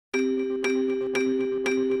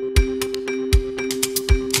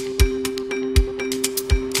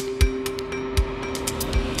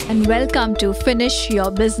and welcome to Finish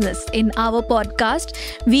Your Business. In our podcast,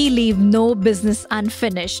 we leave no business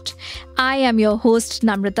unfinished. I am your host,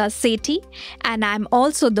 Namrata Sethi, and I'm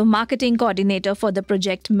also the marketing coordinator for the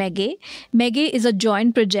Project MEGE. MEGE is a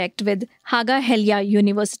joint project with Haaga-Helia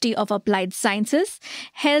University of Applied Sciences,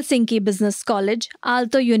 Helsinki Business College,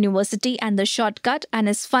 Aalto University, and The Shortcut, and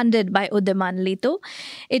is funded by Udeman Lito.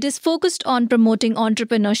 It is focused on promoting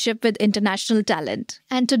entrepreneurship with international talent.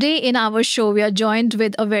 And today in our show, we are joined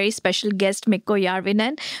with a very special guest, Mikko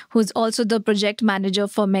Järvinen, who's also the project manager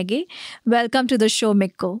for MEGE. Welcome to the show,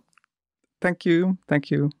 Mikko. Thank you.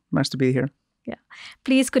 Nice to be here. Yeah.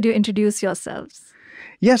 Please, could you introduce yourselves?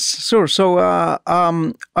 Yes, sure. So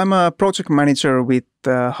I'm a project manager with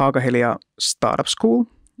Haaga-Helia StartUp School.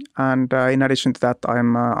 And in addition to that,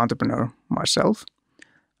 I'm an entrepreneur myself.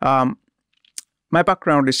 My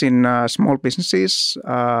background is in small businesses.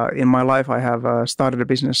 In my life, I have started a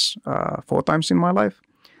business 4 times in my life.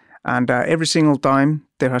 And every single time,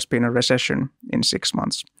 there has been a recession in 6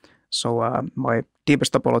 months. So my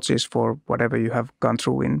deepest apologies for whatever you have gone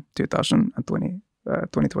through in 2020,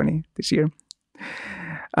 this year.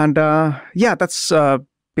 And that's a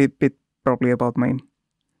bit probably about me.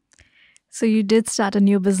 So you did start a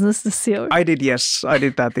new business this year? I did, yes. I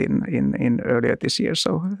did that in earlier this year.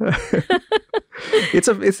 So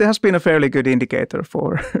it has been a fairly good indicator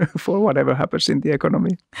for whatever happens in the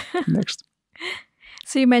economy next.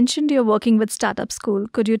 So you mentioned you're working with Startup School.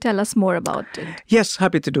 Could you tell us more about it? Yes,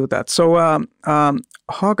 happy to do that. So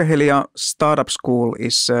Haaga-Helia StartUp School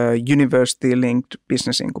is a university-linked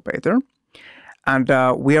business incubator. And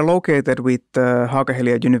we are located with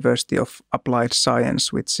Haaga-Helia University of Applied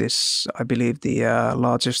Science, which is, I believe, the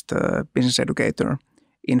largest business educator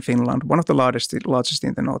in Finland, one of the largest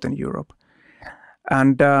in the Northern Europe.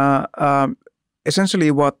 And essentially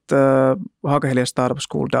what Haaga-Helia StartUp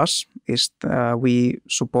School does is we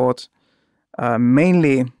support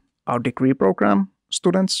mainly our degree program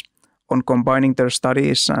students on combining their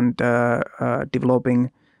studies and developing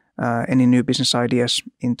any new business ideas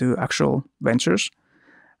into actual ventures.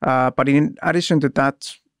 But in addition to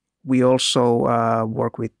that, we also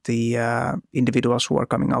work with the individuals who are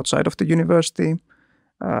coming outside of the university,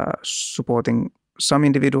 supporting some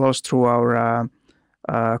individuals through our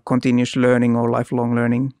continuous learning or lifelong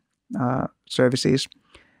learning services.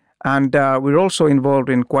 And we're also involved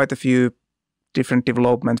in quite a few different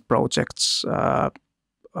development projects,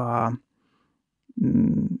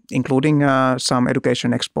 including some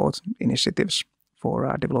education export initiatives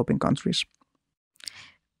for developing countries.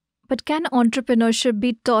 But can entrepreneurship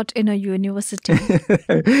be taught in a university?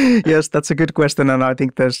 Yes, that's a good question. And I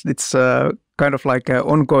think it's kind of like an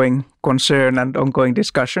ongoing concern and ongoing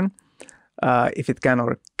discussion. If it can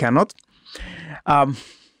or cannot.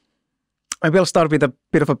 I will start with a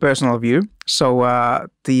bit of a personal view. So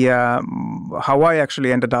how I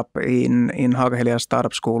actually ended up in Haaga-Helia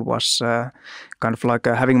StartUp School was kind of like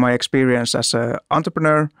having my experience as an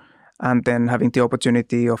entrepreneur and then having the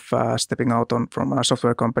opportunity of stepping out from a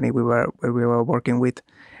software company we were working with.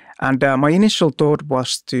 And my initial thought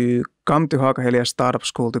was to come to Haaga-Helia StartUp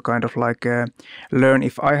School to kind of like learn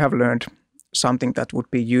if I have learned something that would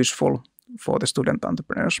be useful for the student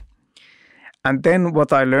entrepreneurs. And then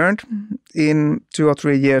what I learned in 2 or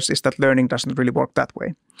 3 years is that learning doesn't really work that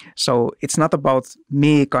way. So it's not about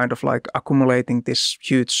me kind of like accumulating this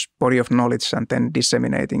huge body of knowledge and then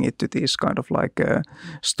disseminating it to these kind of like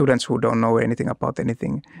students who don't know anything about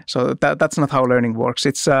anything. So that's not how learning works.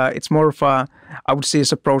 It's more of I would say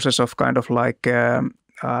it's a process of kind of like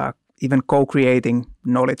even co-creating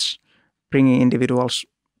knowledge, bringing individuals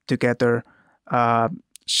together,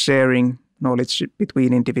 sharing knowledge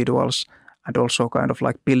between individuals and also kind of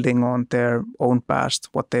like building on their own past,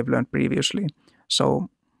 what they've learned previously. So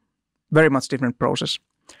very much different process.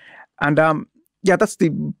 And that's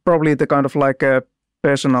probably the kind of like a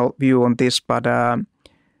personal view on this. But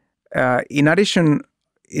in addition,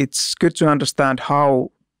 it's good to understand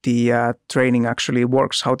how the training actually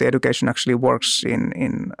works, how the education actually works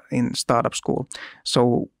in startup school.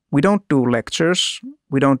 So we don't do lectures,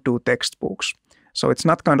 we don't do textbooks. So it's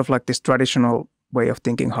not kind of like this traditional way of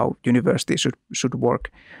thinking how university should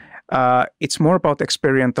work. It's more about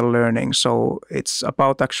experiential learning. So it's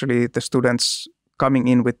about actually the students coming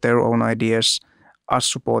in with their own ideas, us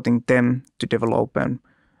supporting them to develop and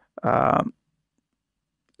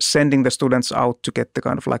sending the students out to get the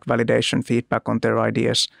kind of like validation feedback on their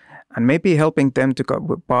ideas and maybe helping them to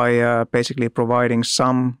by basically providing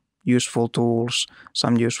some useful tools,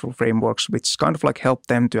 some useful frameworks, which kind of like help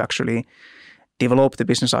them to actually develop the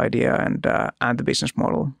business idea and the business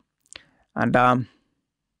model. And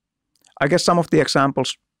I guess some of the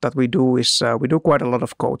examples that we do is we do quite a lot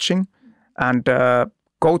of coaching, and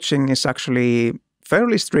coaching is actually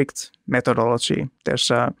fairly strict methodology.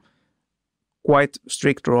 There's a quite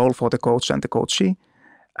strict role for the coach and the coachee,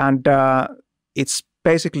 and it's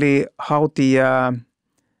basically how the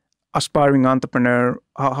aspiring entrepreneur,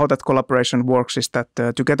 how that collaboration works is that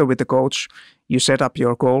together with the coach, you set up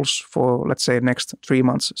your goals for, let's say, next 3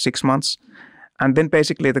 months, 6 months. And then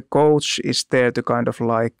basically the coach is there to kind of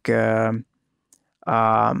like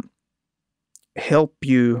help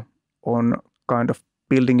you on kind of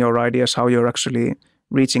building your ideas, how you're actually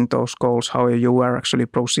reaching those goals, how you are actually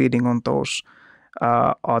proceeding on those.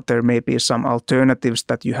 Are there maybe some alternatives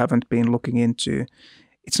that you haven't been looking into?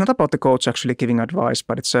 It's not about the coach actually giving advice,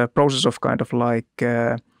 but it's a process of kind of like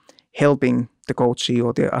helping the coachee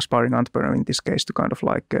or the aspiring entrepreneur in this case to kind of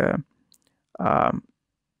like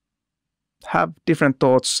have different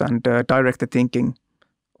thoughts and direct the thinking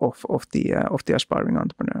of the aspiring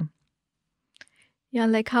entrepreneur. Yeah,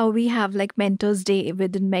 like how we have like Mentors Day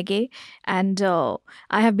within MEGE, and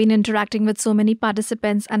I have been interacting with so many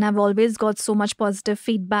participants, and I've always got so much positive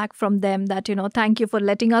feedback from them that, thank you for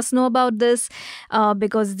letting us know about this,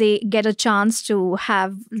 because they get a chance to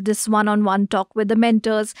have this one-on-one talk with the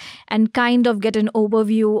mentors and kind of get an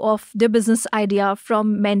overview of their business idea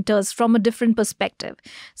from mentors from a different perspective.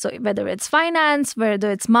 So whether it's finance, whether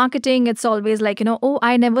it's marketing, it's always like, oh,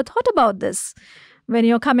 I never thought about this. When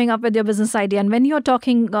you're coming up with your business idea and when you're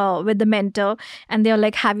talking with the mentor and they're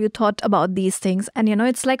like, have you thought about these things? And,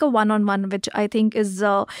 it's like a one-on-one, which I think is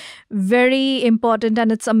very important. And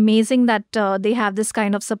it's amazing that they have this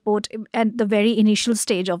kind of support at the very initial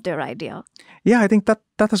stage of their idea. Yeah, I think that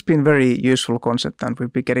has been very useful concept, and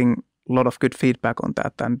we've been getting a lot of good feedback on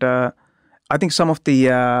that. And I think some of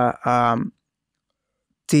the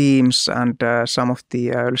teams and some of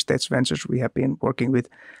the early stage ventures we have been working with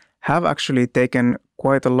have actually taken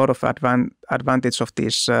quite a lot of advantage of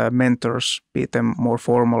these mentors, be them more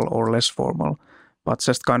formal or less formal, but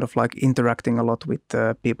just kind of like interacting a lot with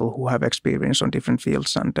people who have experience on different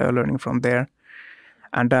fields and learning from there.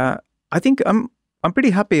 And I think I'm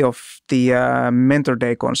pretty happy of the Mentor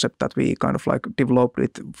Day concept that we kind of like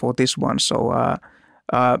developed for this one. So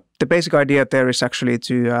the basic idea there is actually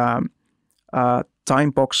to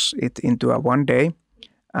time box it into a 1 day,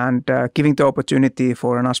 and giving the opportunity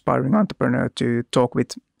for an aspiring entrepreneur to talk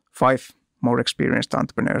with 5 more experienced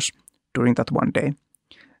entrepreneurs during that 1 day.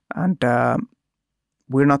 And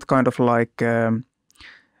we're not kind of like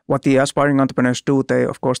what the aspiring entrepreneurs do. They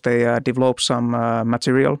develop some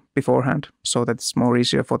material beforehand so that it's more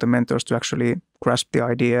easier for the mentors to actually grasp the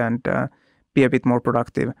idea and be a bit more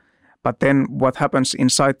productive. But then what happens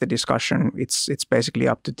inside the discussion, it's basically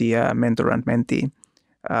up to the mentor and mentee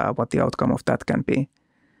what the outcome of that can be.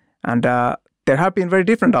 And there have been very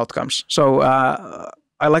different outcomes. So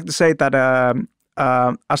I like to say that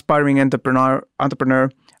aspiring entrepreneur,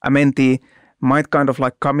 a mentee, might kind of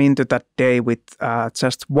like come into that day with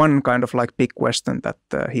just one kind of like big question that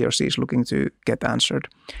he or she is looking to get answered.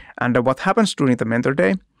 And what happens during the mentor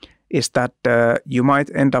day is that you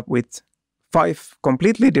might end up with 5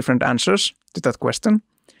 completely different answers to that question,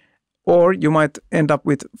 or you might end up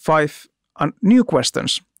with 5 new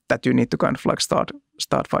questions that you need to kind of like start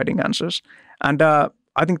finding answers. And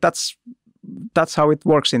I think that's how it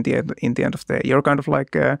works in the end of the day. You're kind of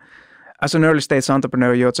like as an early stage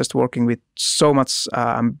entrepreneur, you're just working with so much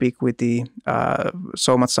ambiguity,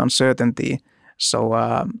 so much uncertainty.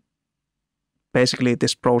 So basically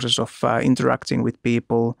this process of interacting with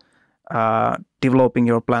people, developing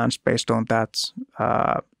your plans based on that,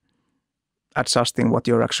 adjusting what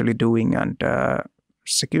you're actually doing, and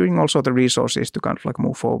securing also the resources to kind of like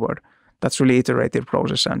move forward. That's really iterative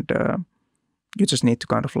process, and you just need to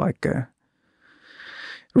kind of like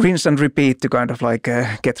rinse and repeat to kind of like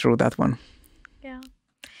get through that one. Yeah.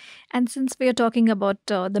 And since we are talking about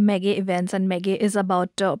the MEGE events, and MEGE is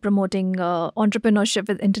about promoting entrepreneurship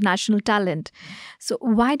with international talent, so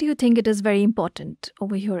why do you think it is very important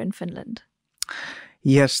over here in Finland?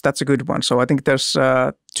 Yes, that's a good one. So I think there's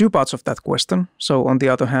 2 parts of that question. So on the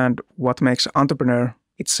other hand, what makes entrepreneur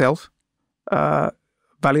itself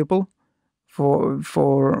valuable for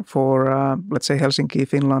let's say Helsinki,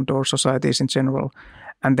 Finland, or societies in general,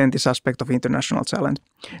 and then this aspect of international talent.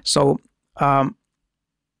 So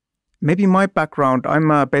maybe my background,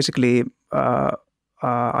 I'm basically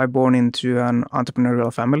I born into an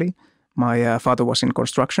entrepreneurial family. My father was in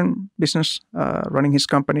construction business, running his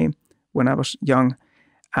company when I was young.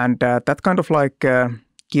 And that kind of like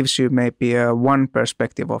gives you maybe one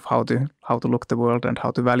perspective of how to look at the world and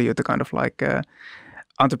how to value the kind of like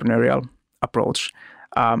entrepreneurial approach.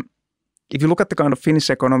 If you look at the kind of Finnish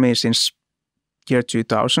economy since year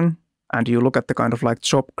 2000 and you look at the kind of like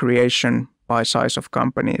job creation by size of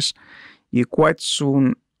companies, you quite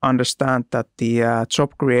soon understand that the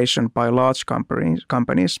job creation by large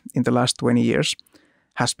companies in the last 20 years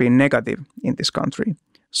has been negative in this country.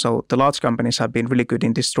 So the large companies have been really good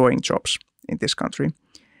in destroying jobs in this country.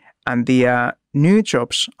 And the new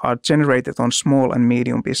jobs are generated on small and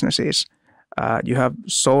medium businesses. You have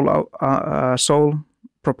sole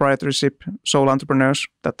proprietorship, sole entrepreneurs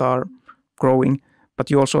that are growing, but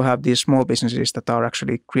you also have these small businesses that are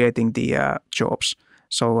actually creating the jobs.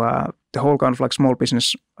 So the whole kind of like small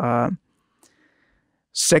business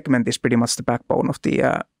segment is pretty much the backbone of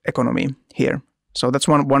the economy here. So that's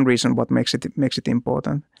one reason what makes it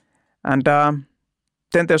important. And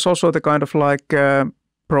then there's also the kind of like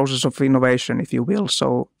process of innovation, if you will.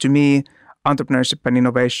 So to me, entrepreneurship and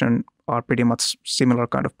innovation are pretty much similar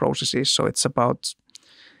kind of processes. So it's about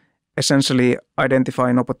essentially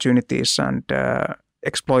identifying opportunities and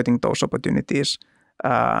exploiting those opportunities,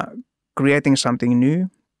 creating something new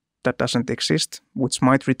that doesn't exist, which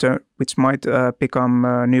might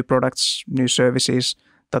become new products, new services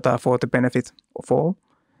that are for the benefit of all.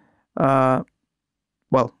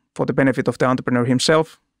 For the benefit of the entrepreneur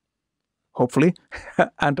himself, hopefully,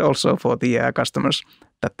 and also for the customers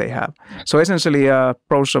that they have. So essentially a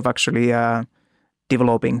process of actually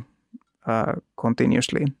developing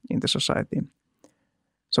continuously in the society.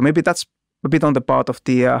 So maybe that's a bit on the part of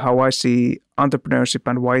the how I see entrepreneurship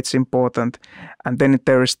and why it's important. And then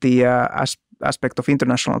there is the aspect of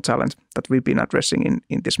international talent that we've been addressing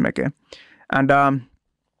in this MEGE. And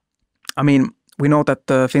I mean, we know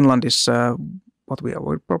that Finland is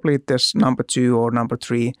we're probably this number 2 or number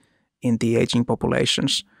 3 in the aging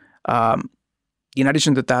populations. In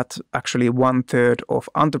addition to that, actually 1/3 of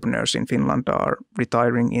entrepreneurs in Finland are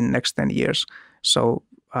retiring in next 10 years. So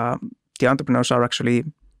the entrepreneurs are actually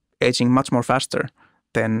aging much more faster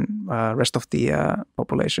than rest of the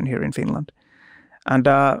population here in Finland. And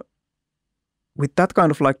with that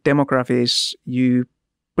kind of like demographies, you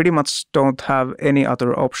pretty much don't have any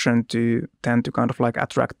other option than to kind of like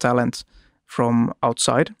attract talent from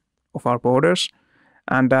outside of our borders.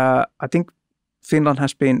 And I think Finland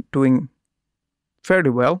has been doing fairly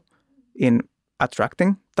well in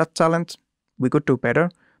attracting that talent. We could do better,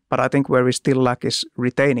 but I think where we still lack is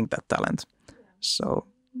retaining that talent. So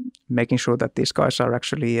making sure that these guys are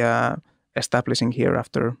actually establishing here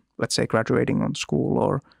after, let's say, graduating on school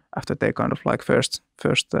or after they kind of like first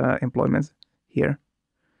employment here.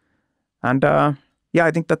 And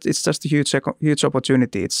I think that it's just a huge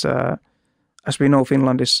opportunity. It's as we know,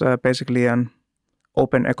 Finland is basically an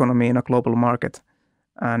open economy in a global market.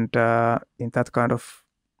 And in that kind of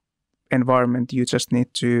environment, you just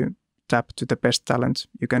need to tap to the best talent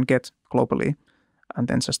you can get globally and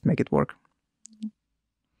then just make it work.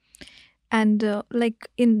 And like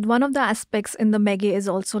in one of the aspects in the MEGE is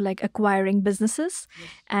also like acquiring businesses. Yes.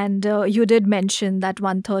 And you did mention that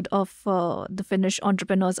 1/3 of the Finnish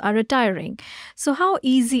entrepreneurs are retiring. So how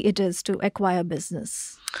easy it is to acquire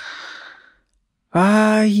business?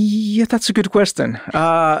 Yeah, that's a good question.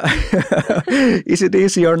 Is it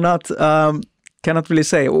easy or not? Cannot really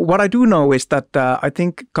say. What I do know is that I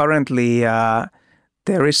think currently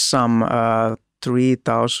there is some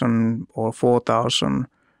 3,000 or 4,000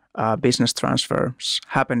 business transfers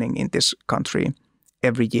happening in this country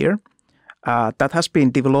every year. That has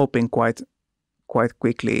been developing quite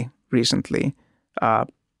quickly recently.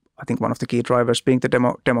 I think one of the key drivers being the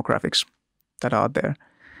demographics that are there.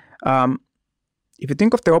 If you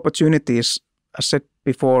think of the opportunities, as said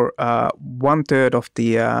before, 1/3 of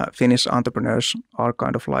the Finnish entrepreneurs are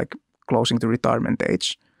kind of like closing the retirement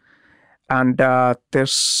age. And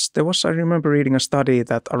there was, I remember reading a study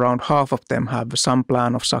that around half of them have some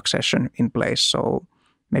plan of succession in place. So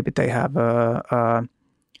maybe they have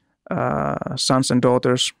sons and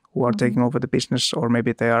daughters who are taking over the business, or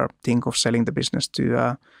maybe they are thinking of selling the business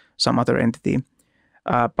to some other entity.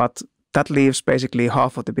 But that leaves basically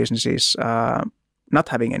half of the businesses not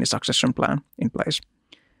having any succession plan in place.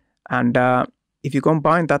 And if you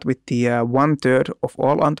combine that with the 1/3 of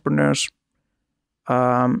all entrepreneurs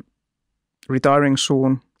retiring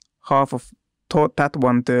soon, half of that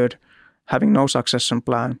 1/3 having no succession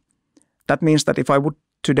plan, that means that if I would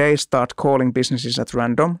today start calling businesses at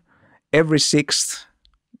random, every 6th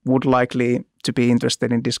would likely to be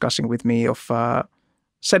interested in discussing with me of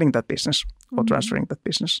selling that business or transferring that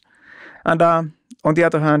business. And on the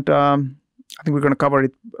other hand, I think we're going to cover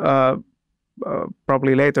it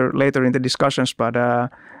probably later in the discussions, but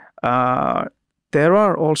there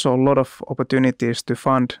are also a lot of opportunities to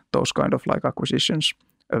fund those kind of like acquisitions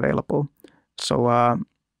available. So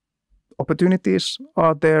opportunities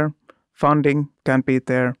are there, funding can be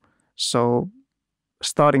there. So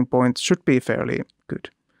starting point should be fairly good.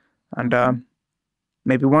 And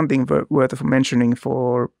maybe one thing worth of mentioning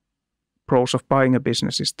for pros of buying a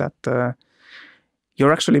business is that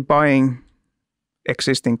you're actually buying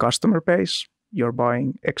existing customer base, you're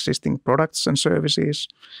buying existing products and services,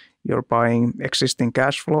 you're buying existing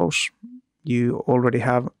cash flows, you already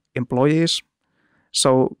have employees.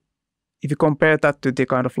 So if you compare that to the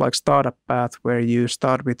kind of like startup path where you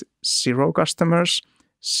start with 0 customers,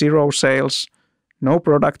 0 sales, no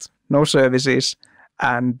product, no services,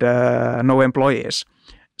 and no employees.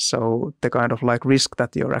 So the kind of like risk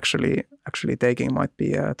that you're actually taking might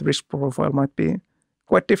be, the risk profile might be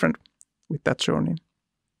quite different with that journey.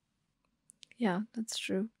 Yeah, that's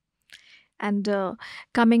true. And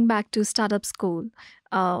coming back to Startup School,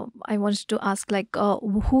 I wanted to ask, like,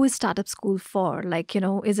 who is Startup School for? Like,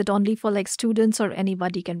 is it only for like students, or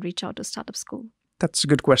anybody can reach out to Startup School? That's a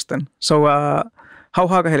good question. So how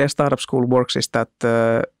Haaga-Helia StartUp School works is that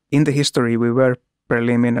in the history we were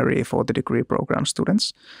preliminary for the degree program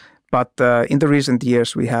students. But in the recent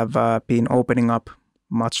years, we have been opening up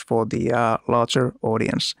much for the larger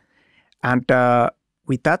audience. And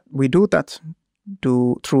with that, we do that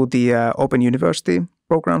through the Open University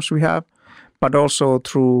programs we have, but also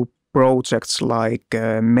through projects like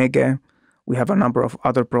MEGE. We have a number of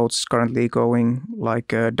other projects currently going,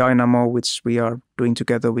 like Dynamo, which we are doing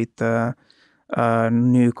together with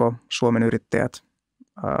NYK, Suomen Yrittäjät,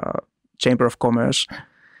 Chamber of Commerce.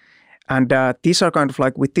 And these are kind of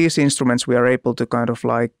like, with these instruments, we are able to kind of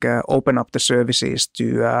like open up the services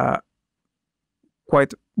to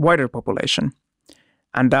quite wider population.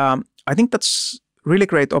 And I think that's really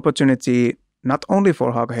great opportunity, not only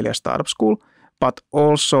for Haaga-Helia StartUp School, but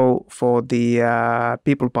also for the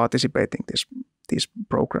people participating these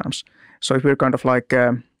programs. So if we're kind of like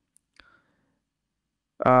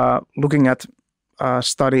looking at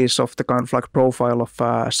studies of the kind of like profile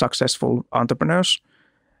of successful entrepreneurs,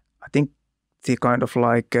 I think the kind of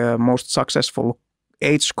like most successful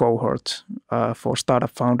age cohort for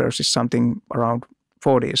startup founders is something around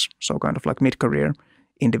 40s, so kind of like mid-career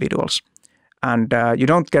individuals. And you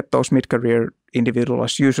don't get those mid-career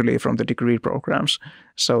individuals usually from the degree programs.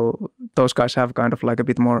 So those guys have kind of like a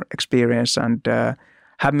bit more experience and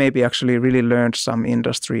have maybe actually really learned some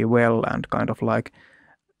industry well and kind of like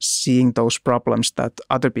seeing those problems that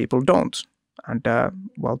other people don't. And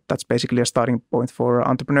well, that's basically a starting point for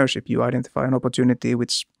entrepreneurship. You identify an opportunity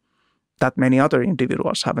which that many other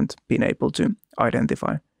individuals haven't been able to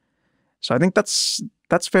identify. So I think that's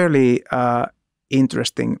fairly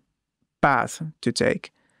interesting path to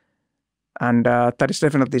take. And that is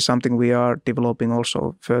definitely something we are developing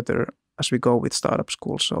also further as we go with Startup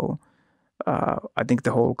School. So I think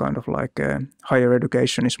the whole kind of like higher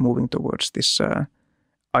education is moving towards this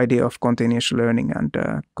idea of continuous learning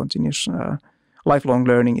and continuous lifelong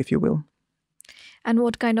learning, if you will. And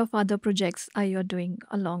what kind of other projects are you doing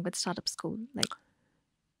along with Startup School?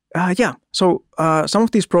 Yeah, so some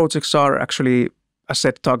of these projects are actually, as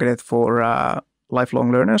said, targeted for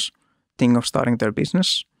lifelong learners, thinking of starting their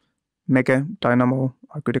business. MEGE, Dynamo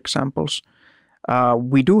are good examples.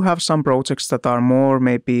 We do have some projects that are more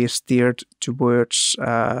maybe steered towards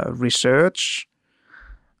research.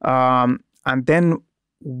 And then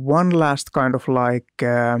one last kind of like,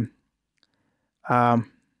 how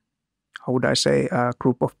would I say,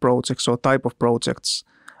 group of projects or type of projects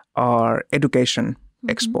are education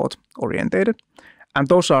export orientated. And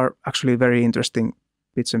those are actually very interesting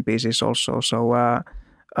bits and pieces also. So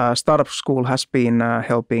Startup School has been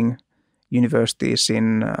helping universities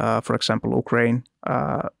in, for example, Ukraine,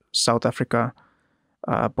 South Africa,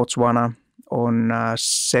 Botswana on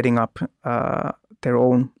setting up their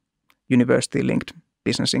own university-linked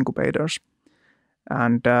business incubators.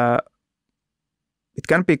 And it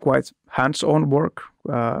can be quite hands-on work,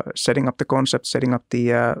 setting up the concept, setting up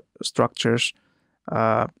the structures,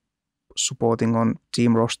 supporting on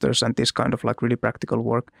team rosters and this kind of like really practical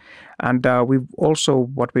work. And we've also,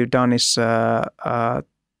 what we've done is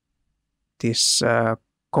this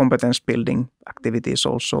competence building activities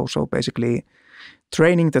also. So basically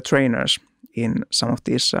training the trainers in some of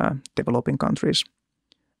these developing countries.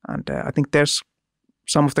 And I think there's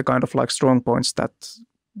some of the kind of like strong points that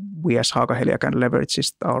we as Haaga-Helia can leverage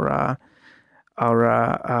is our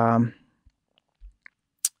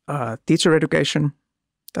teacher education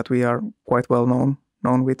that we are quite well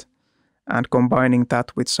known with, and combining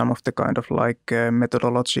that with some of the kind of like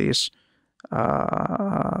methodologies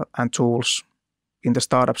and tools in the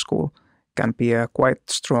Startup School can be a quite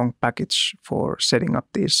strong package for setting up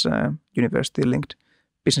these university-linked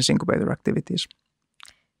business incubator activities.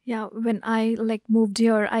 Yeah, when I like moved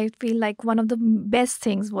here, I feel like one of the best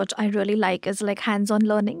things what I really like is like hands-on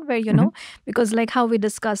learning, where because like how we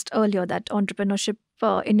discussed earlier that entrepreneurship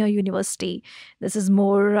in your university, this is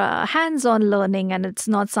more hands-on learning, and it's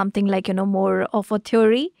not something like more of a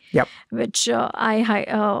theory, Yep. which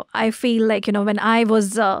I feel like when I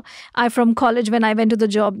from college, when I went to the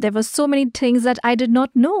job, there were so many things that I did not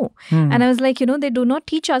know, and I was like they do not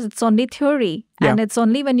teach us, it's only theory. Yeah. And it's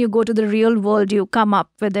only when you go to the real world you come up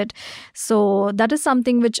with it. So that is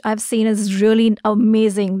something which I've seen is really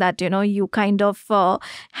amazing, that you kind of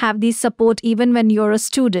have the support even when you're a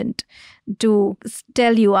student to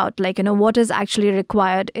tell you out like what is actually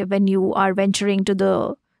required when you are venturing to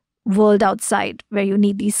the world outside where you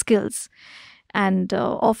need these skills. And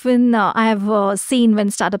often I have seen when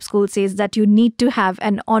Startup School says that you need to have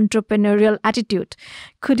an entrepreneurial attitude.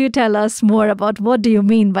 Could you tell us more about what do you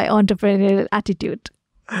mean by entrepreneurial attitude?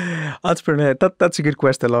 Entrepreneur, that's a good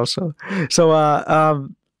question also. So,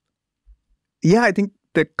 yeah, I think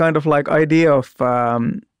the kind of like idea of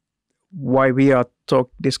why we are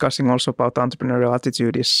discussing also about entrepreneurial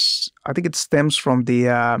attitude is, I think it stems from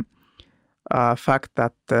the fact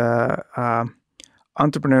that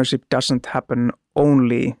entrepreneurship doesn't happen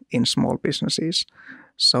only in small businesses.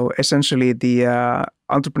 So essentially the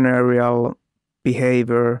entrepreneurial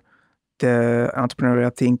behavior, the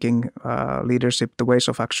entrepreneurial thinking, leadership, the ways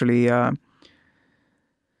of actually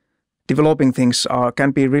developing things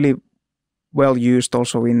can be really well used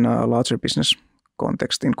also in a larger business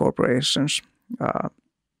context in corporations,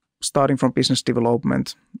 starting from business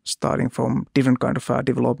development, starting from different kind of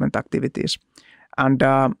development activities. And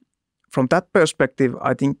from that perspective,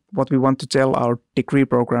 I think what we want to tell our degree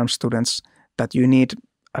program students that you need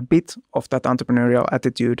a bit of that entrepreneurial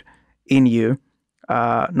attitude in you,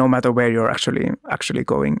 no matter where you're actually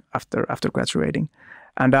going after graduating,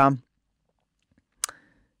 and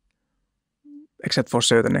except for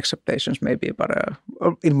certain exceptions maybe, but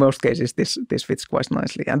in most cases this fits quite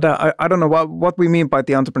nicely. And I don't know what we mean by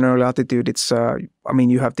the entrepreneurial attitude. It's I mean,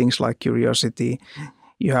 you have things like curiosity,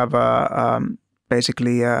 you have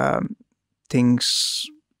basically things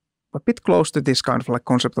a bit close to this kind of like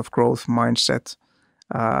concept of growth mindset.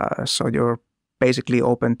 So you're basically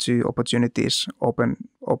open to opportunities, open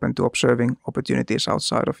to observing opportunities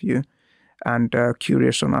outside of you, and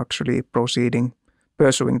curious on actually pursuing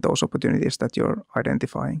those opportunities that you're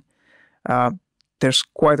identifying. There's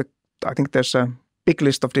I think there's a big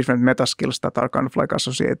list of different meta skills that are kind of like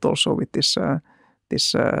associated also with this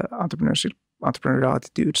entrepreneurial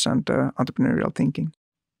attitudes and entrepreneurial thinking.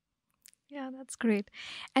 Yeah, that's great.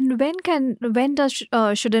 And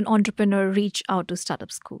should an entrepreneur reach out to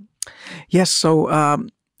Startup School? Yes, so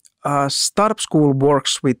Startup School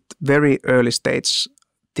works with very early stage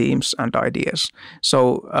teams and ideas.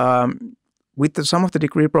 So with some of the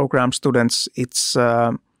degree program students, it's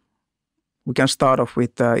we can start off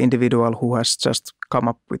with an individual who has just come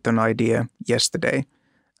up with an idea yesterday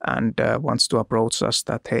and wants to approach us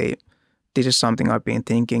that, hey, this is something I've been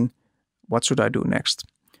thinking, what should I do next?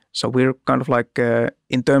 So we're kind of like,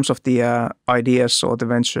 in terms of the ideas or the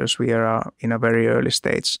ventures, we are in a very early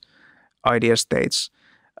idea stage.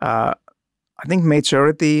 I think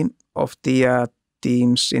majority of the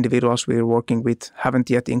individuals we're working with haven't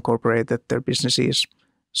yet incorporated their businesses.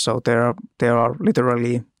 So there are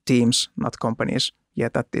literally teams, not companies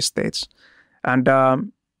yet at this stage. And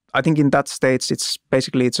I think in that stage, it's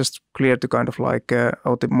just clear to kind of like,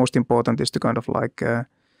 or the most important is to kind of like,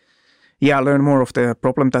 learn more of the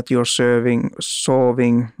problem that you're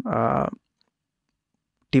solving,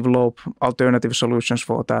 develop alternative solutions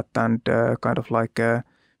for that, and kind of like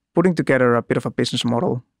putting together a bit of a business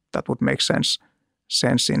model that would make sense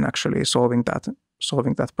in actually solving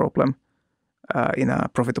that problem in a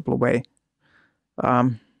profitable way.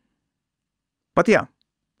 But yeah,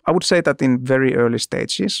 I would say that in very early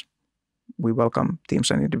stages, we welcome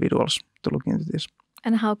teams and individuals to look into this.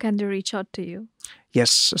 And how can they reach out to you?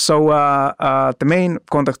 Yes, so the main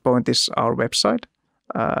contact point is our website,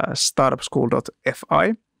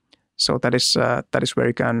 startupschool.fi. So that is where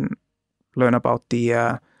you can learn about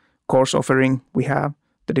the course offering we have,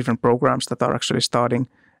 the different programs that are actually starting,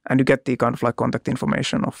 and you get the kind of like contact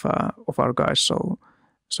information of our guys, so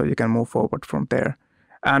you can move forward from there.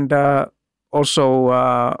 And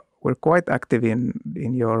also we're quite active in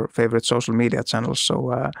your favorite social media channels. So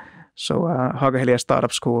Haaga-Helia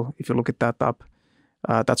StartUp School, if you look at that up,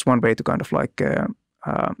 that's one way to kind of like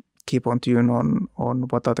keep on tune on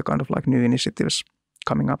what are the kind of like new initiatives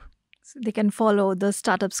coming up. So they can follow the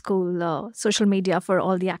Startup School social media for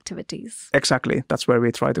all the activities. Exactly. That's where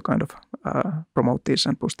we try to kind of promote these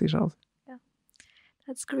and push these out. Yeah,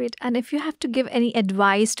 That's great. And if you have to give any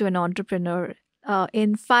advice to an entrepreneur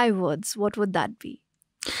in 5 words, what would that be?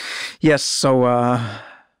 Yes, so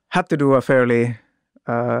had to do a fairly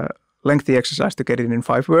lengthy exercise to get it in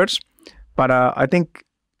 5 words. But I think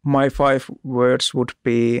my 5 words would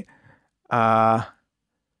be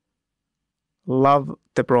love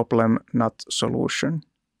the problem, not solution.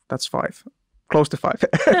 That's 5. Close to 5.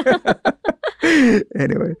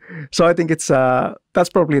 Anyway, so I think it's that's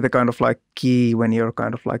probably the kind of like key when you're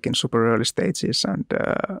kind of like in super early stages and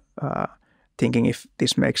thinking if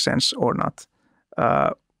this makes sense or not.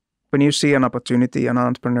 When you see an opportunity, an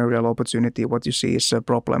entrepreneurial opportunity, what you see is a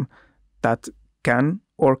problem that can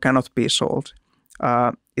or cannot be solved.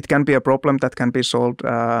 It can be a problem that can be solved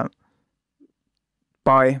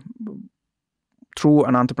through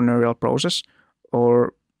an entrepreneurial process,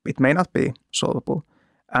 or it may not be solvable.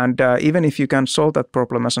 And even if you can solve that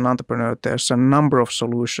problem as an entrepreneur, there's a number of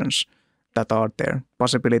solutions that are there,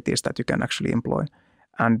 possibilities that you can actually employ.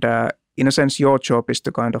 And in a sense, your job is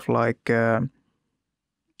to kind of like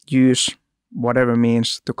use whatever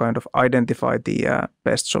means to kind of identify the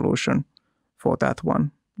best solution for that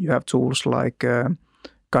one. You have tools like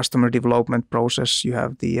customer development process, you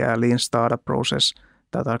have the lean startup process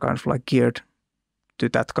that are kind of like geared to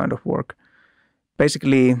that kind of work.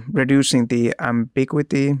 Basically reducing the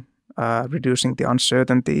ambiguity, reducing the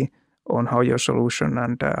uncertainty on how your solution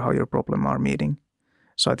and how your problem are meeting.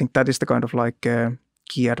 So I think that is the kind of like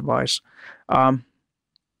key advice. I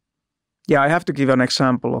have to give an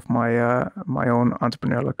example of my own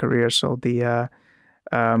entrepreneurial career. So the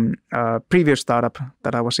previous startup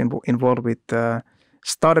that I was involved with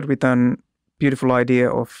started with a beautiful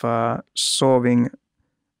idea of solving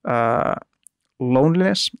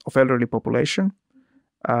loneliness of elderly population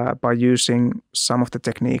by using some of the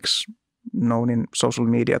techniques known in social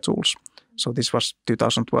media tools. So this was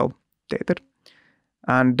 2012 dated.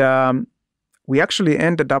 And we actually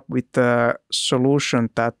ended up with a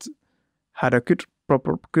solution that had a good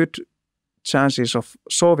chances of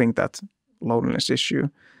solving that loneliness issue.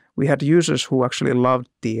 We had users who actually loved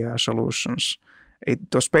the solutions. It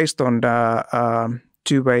was based on the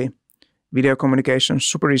two-way video communication,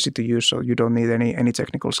 super easy to use, so you don't need any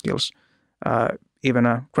technical skills. Even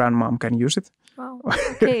a grandmom can use it. Wow,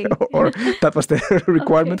 okay. Or that was the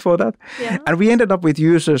requirement for that. Yeah. And we ended up with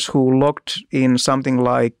users who logged in something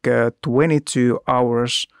like 22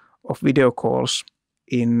 hours of video calls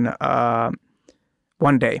in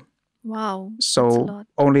 1 day. Wow. So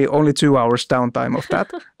only 2 hours downtime of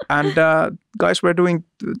that. And guys were doing,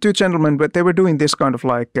 2 gentlemen, but they were doing this kind of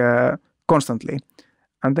like constantly.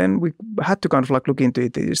 And then we had to kind of like look into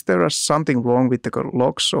it. Is there something wrong with the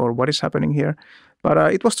logs or what is happening here? But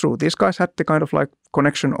it was true. These guys had the kind of like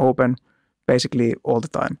connection open basically all the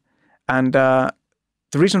time. And the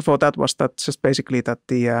reason for that was that just basically that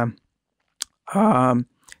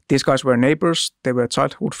these guys were neighbors. They were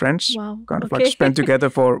childhood friends, kind of like spent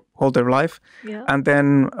together for whole their life. Yeah. And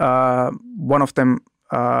then one of them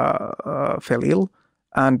fell ill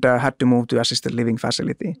and had to move to assisted living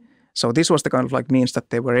facility. So this was the kind of like means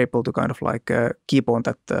that they were able to kind of like keep on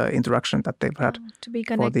that interaction that they've had to be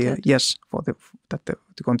connected.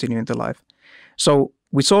 To continue in the life. So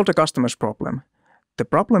we solved the customer's problem. The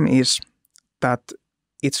problem is that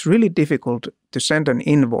it's really difficult to send an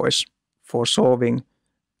invoice for solving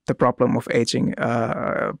the problem of aging,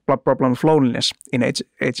 problem of loneliness in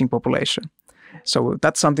aging population. So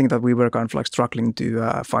that's something that we were kind of like struggling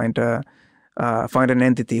to find an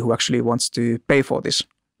entity who actually wants to pay for this.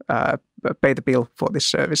 Pay the bill for this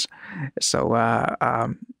service. So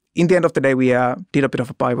in the end of the day, we did a bit of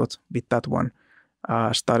a pivot with that one.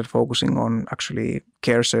 Started focusing on actually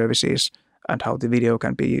care services and how the video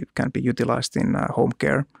can be utilized in home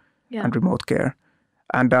care and remote care.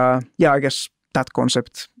 And I guess that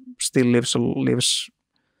concept still lives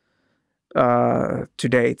to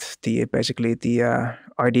date. Basically the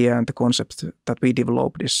idea and the concept that we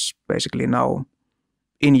developed is basically now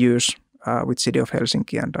in use with City of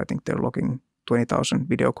Helsinki, and I think they're logging 20,000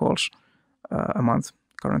 video calls a month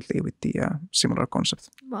currently with the similar concept.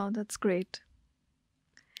 Wow, that's great.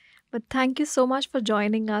 But thank you so much for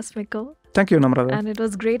joining us, Mikko. Thank you, Namrata. And it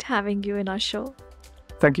was great having you in our show.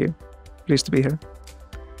 Thank you. Pleased to be here.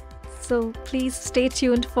 So please stay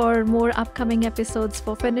tuned for more upcoming episodes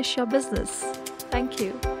for Finish Your Business. Thank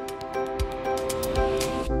you.